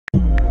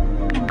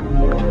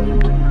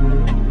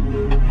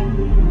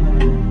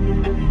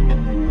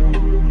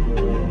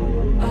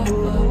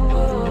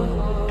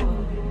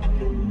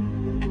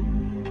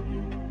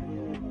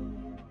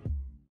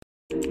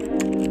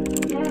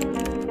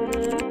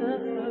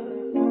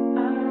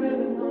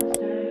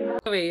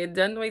Anyway,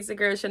 done with the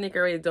girl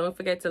Shanika. Don't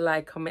forget to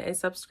like, comment, and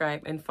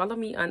subscribe, and follow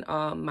me on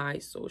all my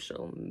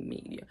social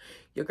media.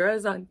 Your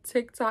girl's on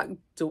TikTok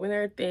doing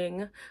her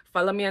thing.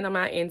 Follow me on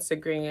my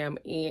Instagram,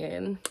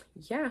 and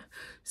yeah.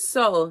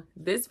 So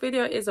this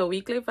video is a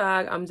weekly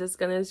vlog. I'm just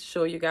gonna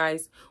show you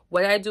guys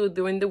what I do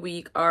during the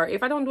week, or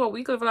if I don't do a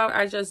weekly vlog,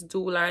 I just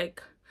do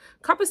like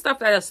a couple stuff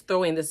that I just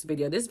throw in this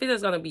video. This video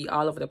is gonna be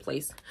all over the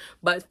place,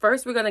 but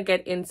first we're gonna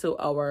get into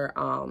our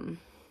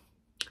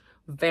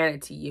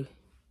vanity.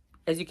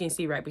 As you can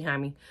see right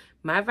behind me,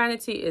 my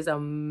vanity is a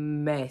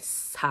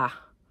mess,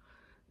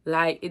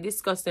 like it's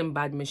disgusting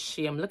bad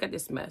machine. Look at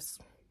this mess.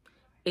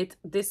 It's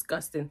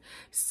disgusting.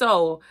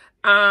 So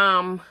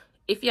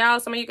if y'all,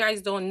 some of you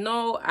guys don't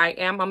know, I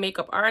am a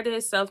makeup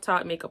artist,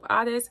 self-taught makeup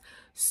artist.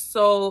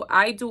 So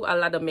I do a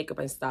lot of makeup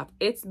and stuff.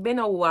 It's been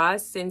a while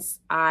since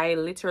I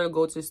literally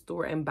go to the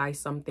store and buy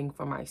something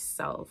for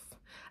myself.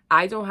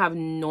 I don't have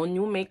no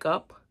new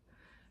makeup.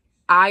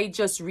 I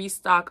just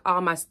restock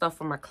all my stuff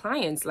for my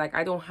clients. Like,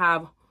 I don't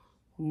have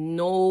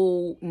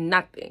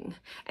nothing.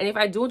 And if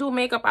I do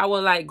makeup, I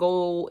will like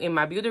go in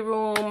my beauty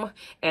room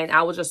and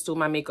I will just do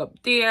my makeup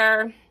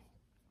there.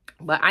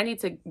 But I need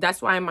to,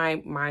 that's why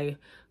my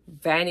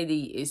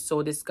vanity is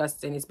so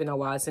disgusting. It's been a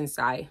while since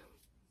I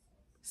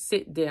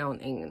sit down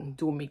and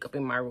do makeup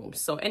in my room.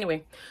 So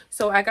anyway,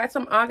 so I got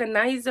some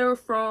organizer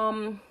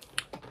from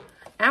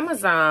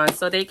Amazon.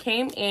 So they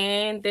came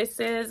in. This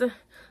is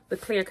the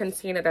clear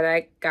container that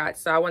I got.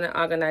 So I want to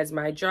organize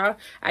my drawer.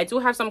 I do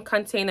have some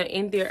container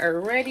in there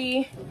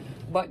already,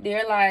 but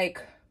they're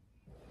like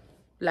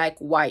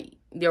white.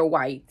 They're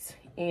white,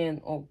 and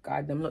oh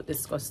god, them look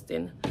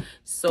disgusting.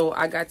 So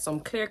I got some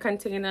clear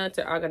container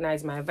to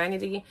organize my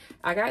vanity.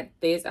 I got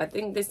this. I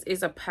think this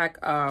is a pack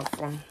of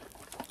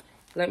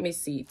let me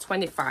see,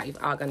 25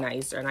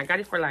 organizer, and I got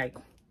it for like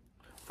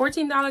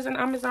 $14 on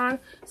Amazon.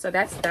 So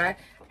that's that.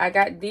 I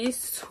got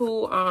these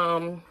two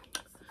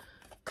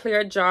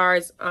clear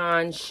jars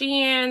on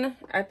Shein.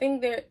 I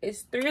think there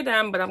is 3 of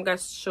them, but I'm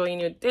just showing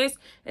you this,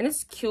 and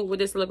it's cute with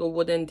this little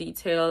wooden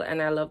detail, and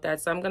I love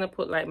that. So I'm gonna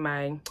put like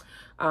my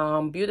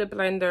beauty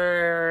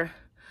blender,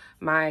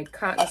 my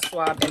cotton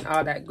swab, and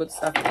all that good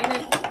stuff in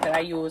it that I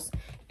use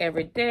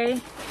every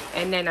day.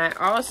 And then I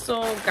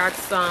also got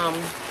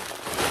some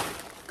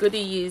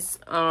goodies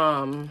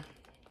from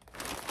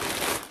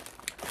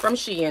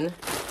Shein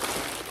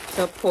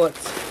to put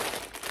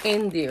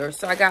in there.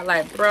 So I got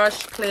like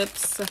brush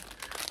clips,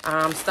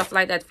 stuff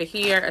like that for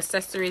hair,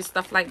 accessories,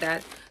 stuff like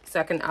that, so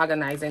I can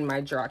organize in my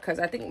drawer. Because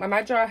I think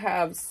my drawer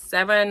have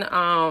 7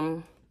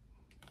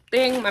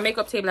 my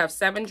makeup table have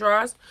 7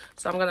 drawers,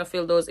 so I'm gonna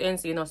fill those in.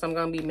 So you know, some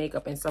gonna be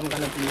makeup and some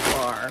gonna be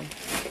for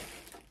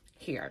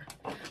here.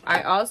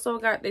 I also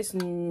got this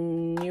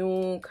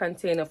new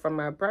container for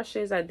my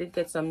brushes. I did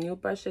get some new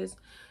brushes,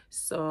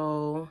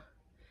 so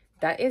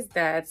that is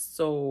that.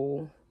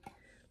 So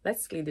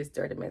let's clean this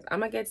dirty mess. I'm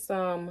gonna get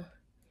a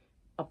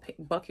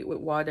bucket with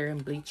water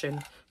and bleach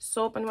and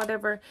soap and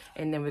whatever,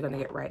 and then we're gonna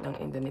get right down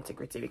in the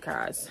nitty-gritty,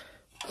 because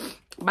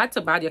bad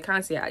to bad, you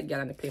can't say I get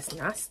on the place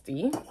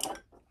nasty.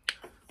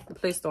 The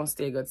place don't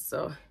stay good.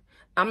 So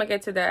I'm gonna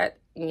get to that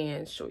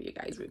and show you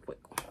guys real quick.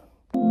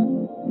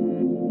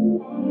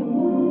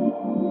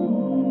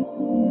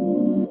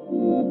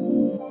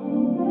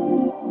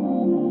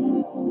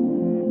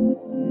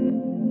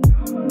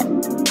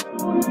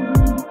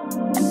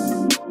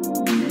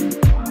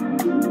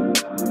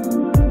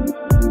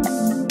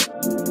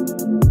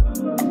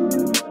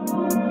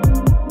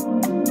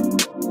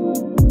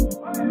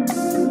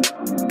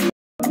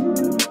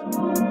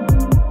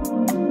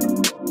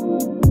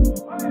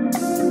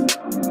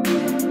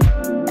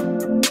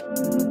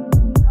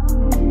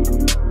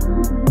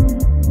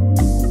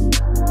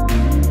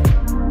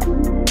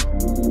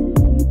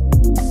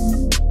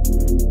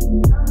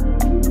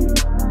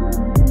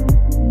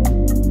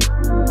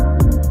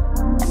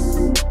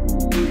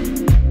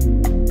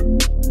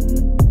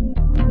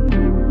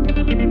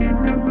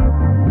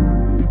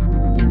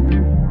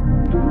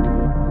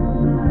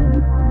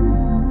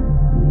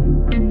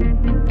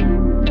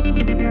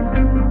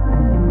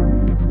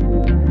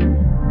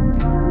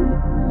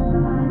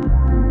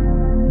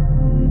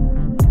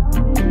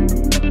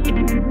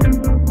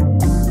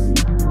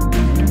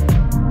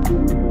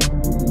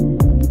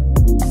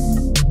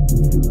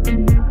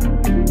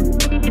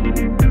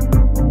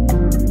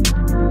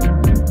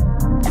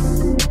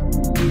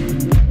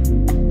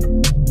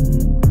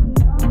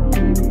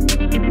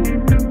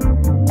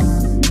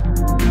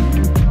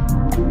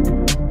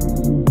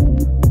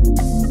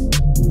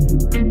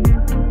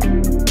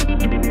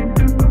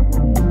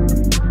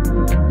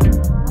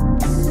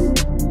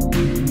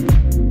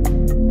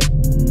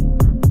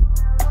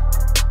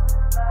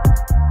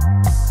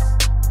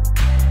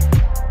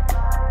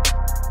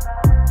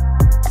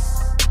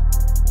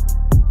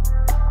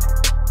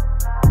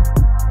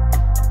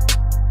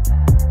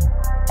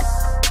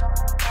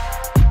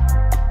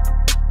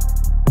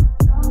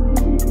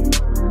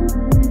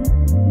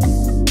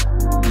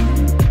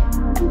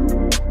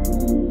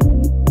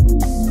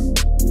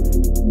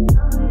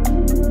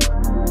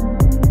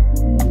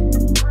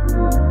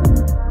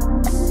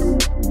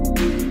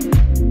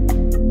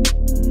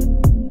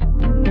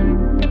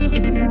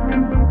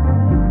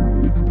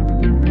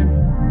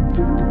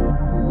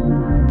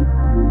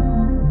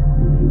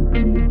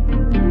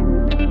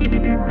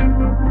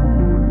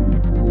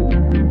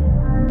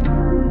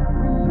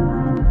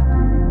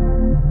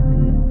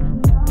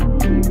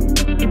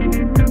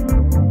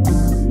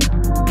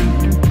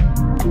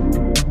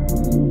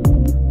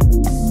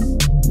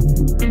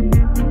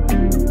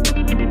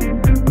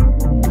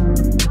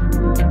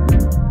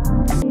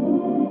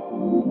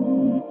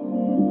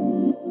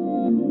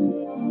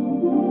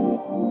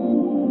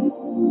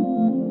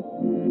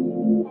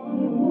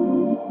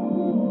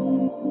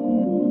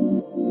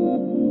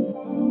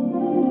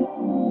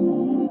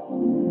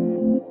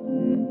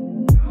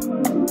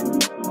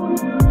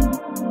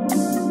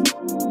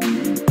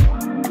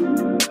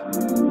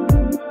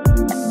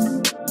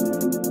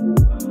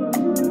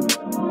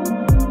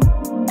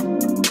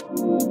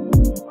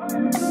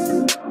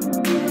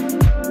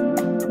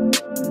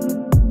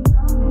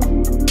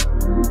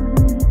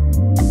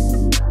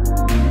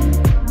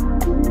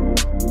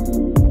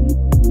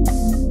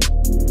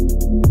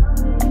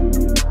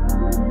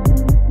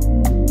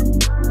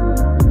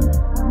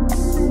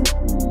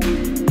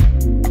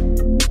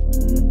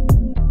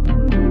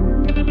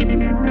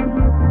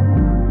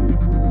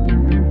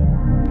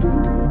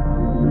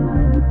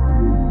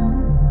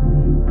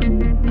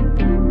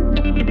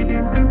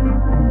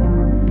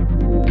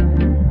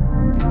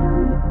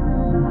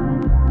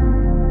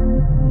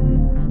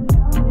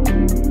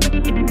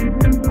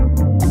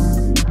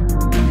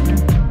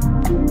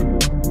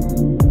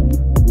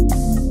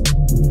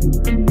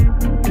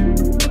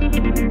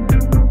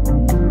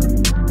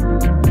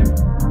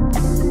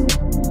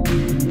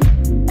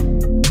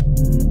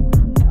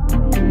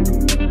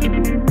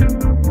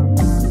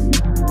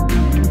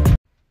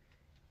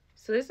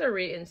 So this is a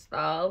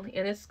reinstall,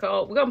 and it's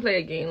called, we're gonna play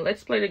a game.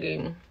 Let's play the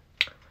game,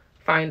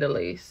 Find the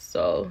Lace.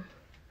 So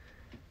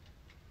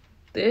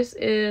this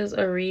is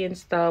a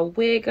reinstall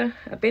wig.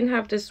 I've been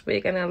have this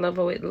wig and I love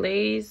how it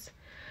lays.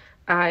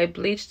 I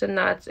bleached the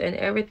knots and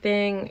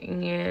everything,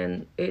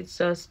 and it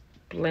just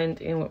blend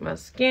in with my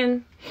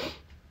skin.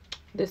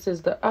 This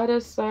is the other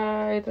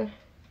side.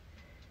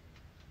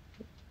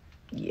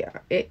 Yeah,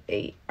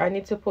 I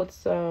need to put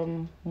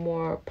some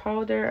more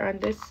powder on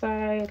this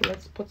side.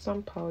 Let's put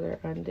some powder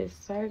on this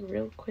side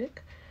real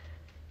quick.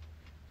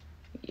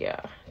 Yeah,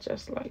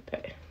 just like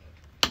that.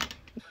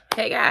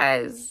 Hey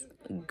guys,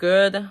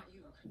 good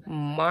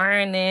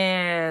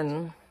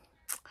morning.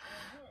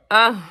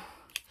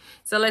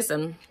 So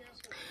listen,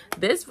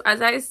 this,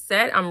 as I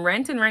said, I'm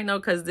ranting right now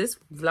because this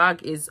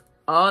vlog is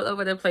all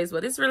over the place,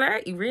 but it's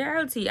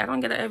reality. I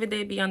don't get to every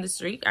day be on the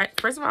street.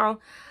 First of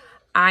all,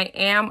 I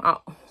am a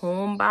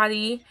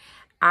homebody.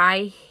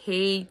 I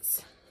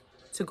hate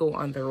to go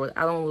on the road.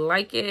 I don't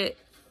like it.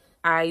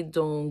 I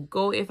don't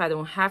go if I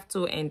don't have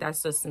to, and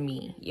that's just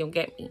me. You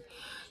get me?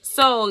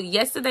 So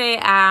yesterday,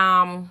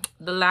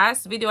 the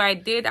last video I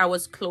did, I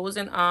was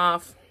closing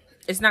off.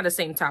 It's not the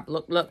same top.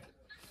 Look.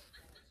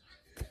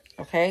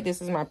 Okay,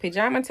 this is my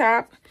pajama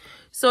top.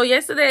 So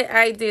yesterday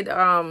I did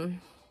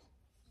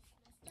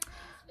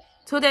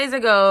 2 days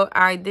ago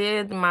I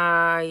did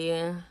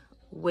my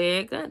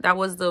wig. That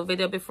was the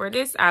video before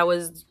this. I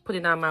was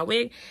putting on my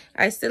wig.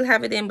 I still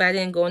have it in, but I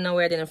didn't go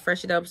nowhere. I didn't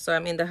fresh it up, so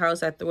I'm in the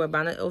house. I threw a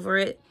bonnet over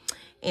it,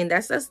 and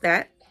that's just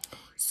that.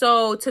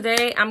 So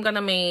today I'm gonna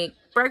make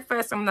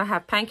breakfast. I'm gonna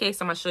have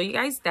pancakes. I'm gonna show you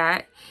guys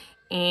that.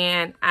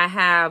 And I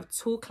have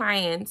 2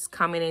 clients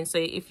coming in. So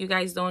if you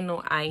guys don't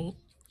know, I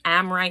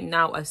am right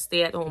now a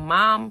stay-at-home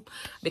mom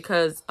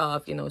because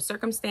of, you know,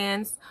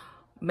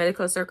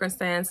 medical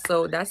circumstance.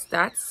 So that's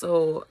that.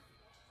 So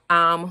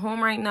I'm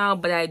home right now,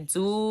 but I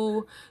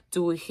do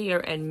hair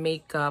and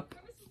makeup,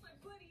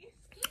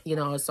 you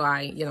know. So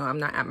I'm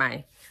not at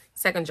my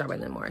second job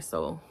anymore.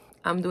 So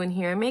I'm doing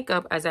hair and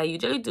makeup as I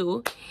usually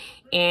do.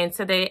 And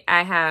today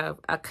I have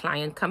a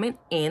client coming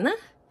in.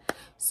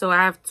 So I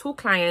have 2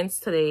 clients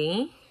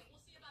today.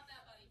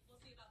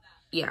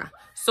 Yeah.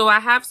 So I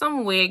have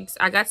some wigs.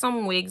 I got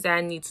some wigs that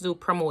I need to do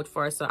promote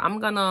for. So I'm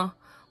gonna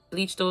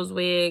bleach those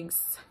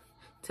wigs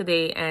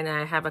today. And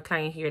I have a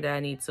client here that I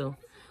need to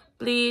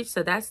bleach.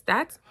 So that's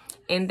that.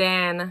 And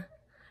then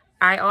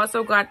I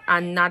also got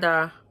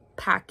another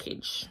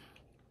package.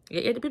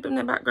 You hear the people in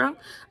the background?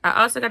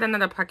 I also got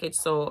another package.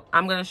 So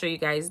I'm gonna show you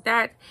guys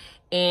that.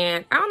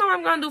 And I don't know what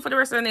I'm gonna do for the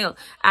rest of the nail.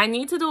 I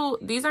need to do,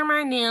 these are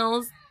my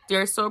nails.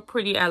 They're so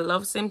pretty. I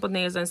love simple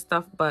nails and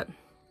stuff, but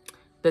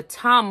the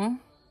thumb,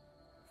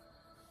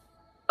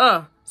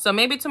 so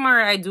maybe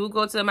tomorrow I do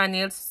go to my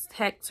nail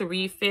tech to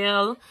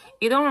refill.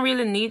 It don't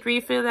really need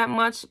refill that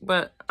much,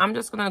 but I'm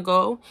just gonna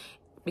go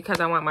because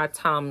I want my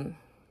thumb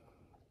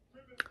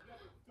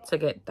to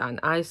get done.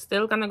 I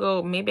still gonna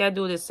go, maybe I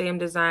do the same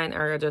design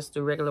or I just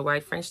do regular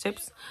white French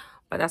tips,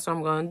 but that's what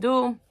I'm gonna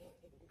do.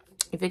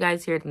 If you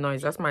guys hear the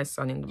noise, that's my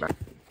son in the back.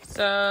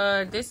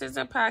 So this is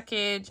a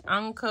package,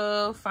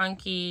 Uncle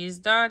Funky's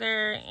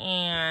daughter,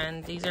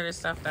 and these are the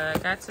stuff that I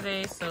got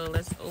today. So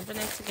let's open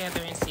it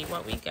together and see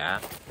what we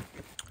got.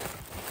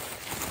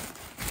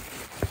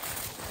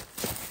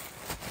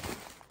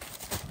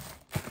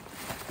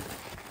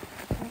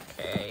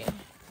 Okay.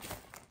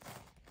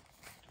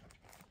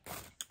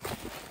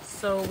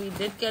 So we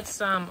did get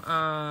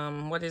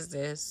some, what is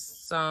this?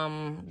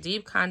 Some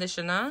deep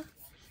conditioner.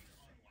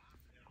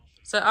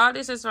 So all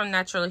this is from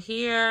Natural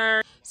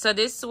Hair. So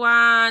this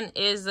one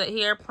is a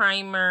hair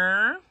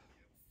primer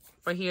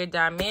for hair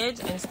damage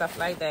and stuff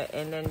like that.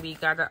 And then we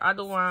got the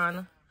other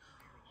one,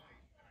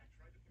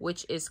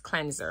 which is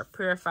cleanser,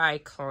 purify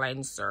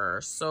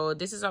cleanser. So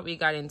this is what we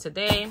got in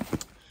today.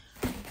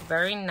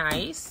 Very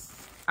nice.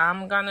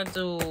 I'm gonna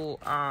do,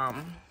 I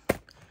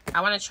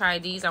want to try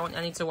these.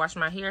 I need to wash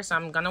my hair. So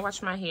I'm gonna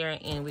wash my hair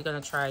and we're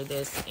gonna try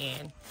this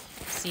and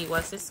see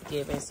what's this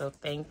giving. So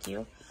thank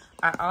you.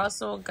 I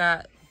also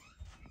got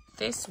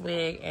this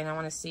wig and I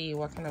want to see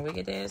what kind of wig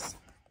it is.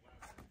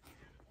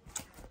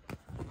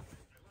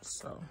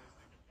 So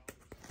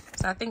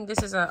I think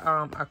this is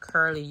a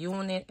curly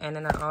unit, and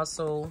then I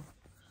also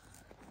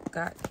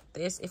got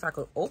this. If I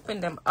could open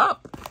them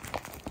up.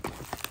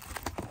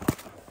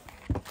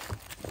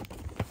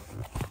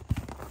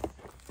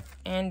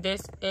 And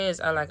this is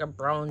like a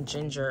brown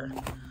ginger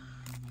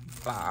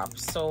bob.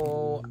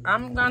 So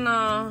I'm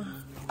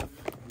gonna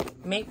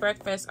make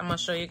breakfast. I'm gonna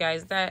show you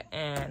guys that,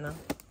 and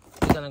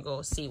we're gonna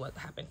go see what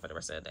happened for the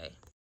rest of the day.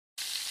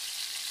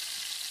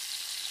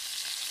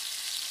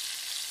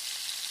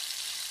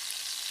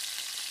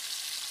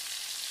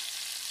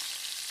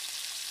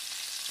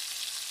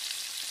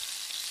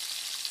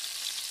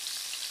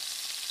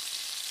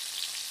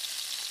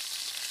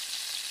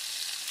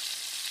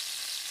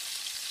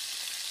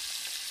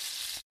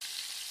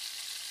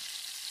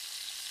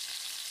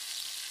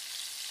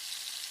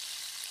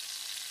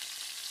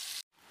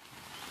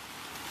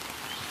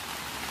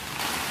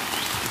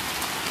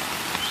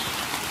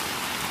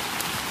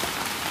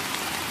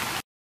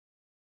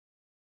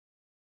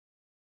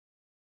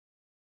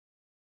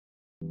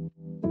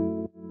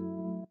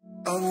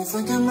 I'll be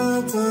taking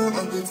my time,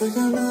 I'll be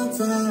taking my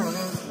time.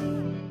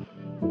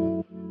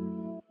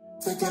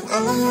 Taking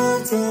all of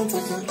your time,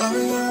 taking all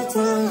of your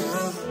time.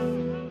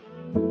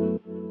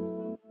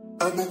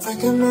 I'll be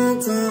taking my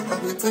time, I'll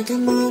be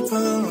taking my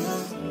time.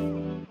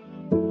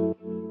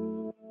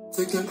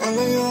 Taking all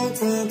of your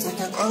time,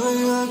 taking all of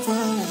your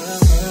time.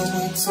 Can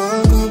we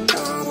talk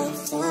about it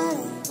for a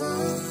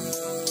while?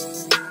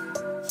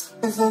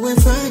 Before we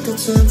take a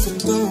chance and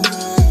do it,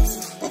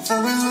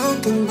 before we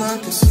looking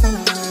back as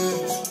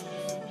fast.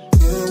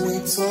 Can we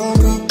talk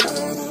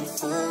about it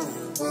for a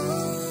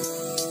while?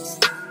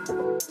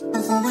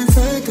 Before we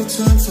take a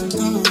chance and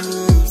do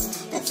this,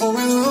 before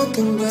we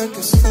looking back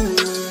as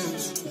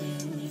fast.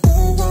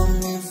 You got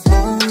me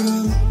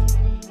floating,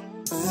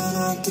 and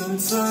I can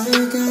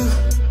take it.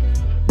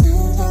 You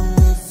got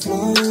me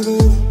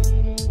floating,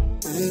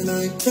 and I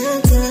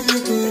can't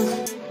take it.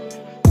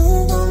 You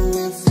got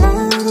me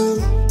floating,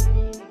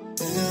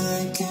 and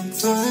I can't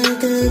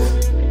take it.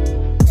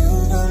 You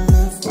got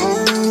me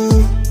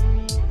floating,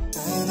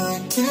 and I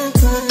can't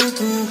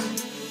take it.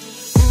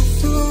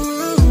 If you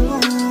really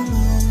want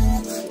me,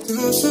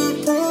 you should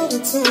put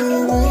it to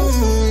me.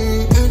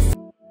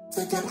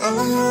 Taking all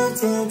of your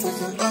time,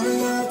 taking all of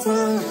your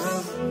time.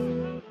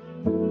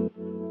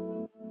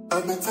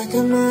 I've been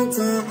taking my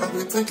time, I've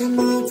been taking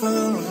my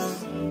time.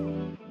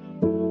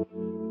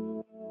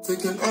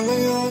 Taking all of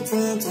your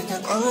time,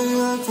 taking all of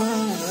your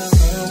time.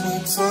 Can we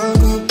talk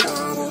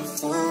about it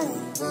for a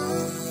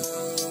while?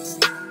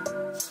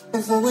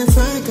 Before we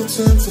take a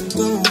chance and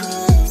do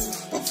this,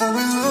 before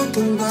we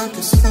looking back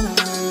as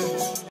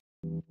fast.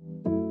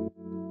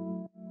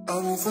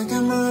 I'll be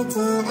taking my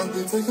time, I'll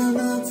be taking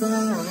my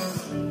time.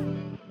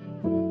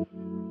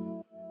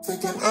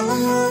 Taking all of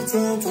your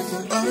time,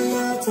 taking all of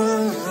your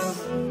time.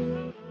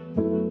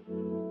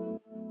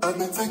 I've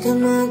been taking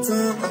my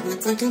time, I've been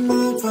taking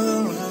my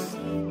time.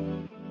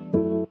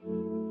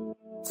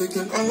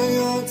 Taking all of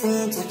your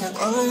time, taking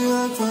all of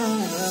your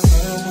time.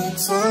 Can we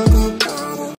talk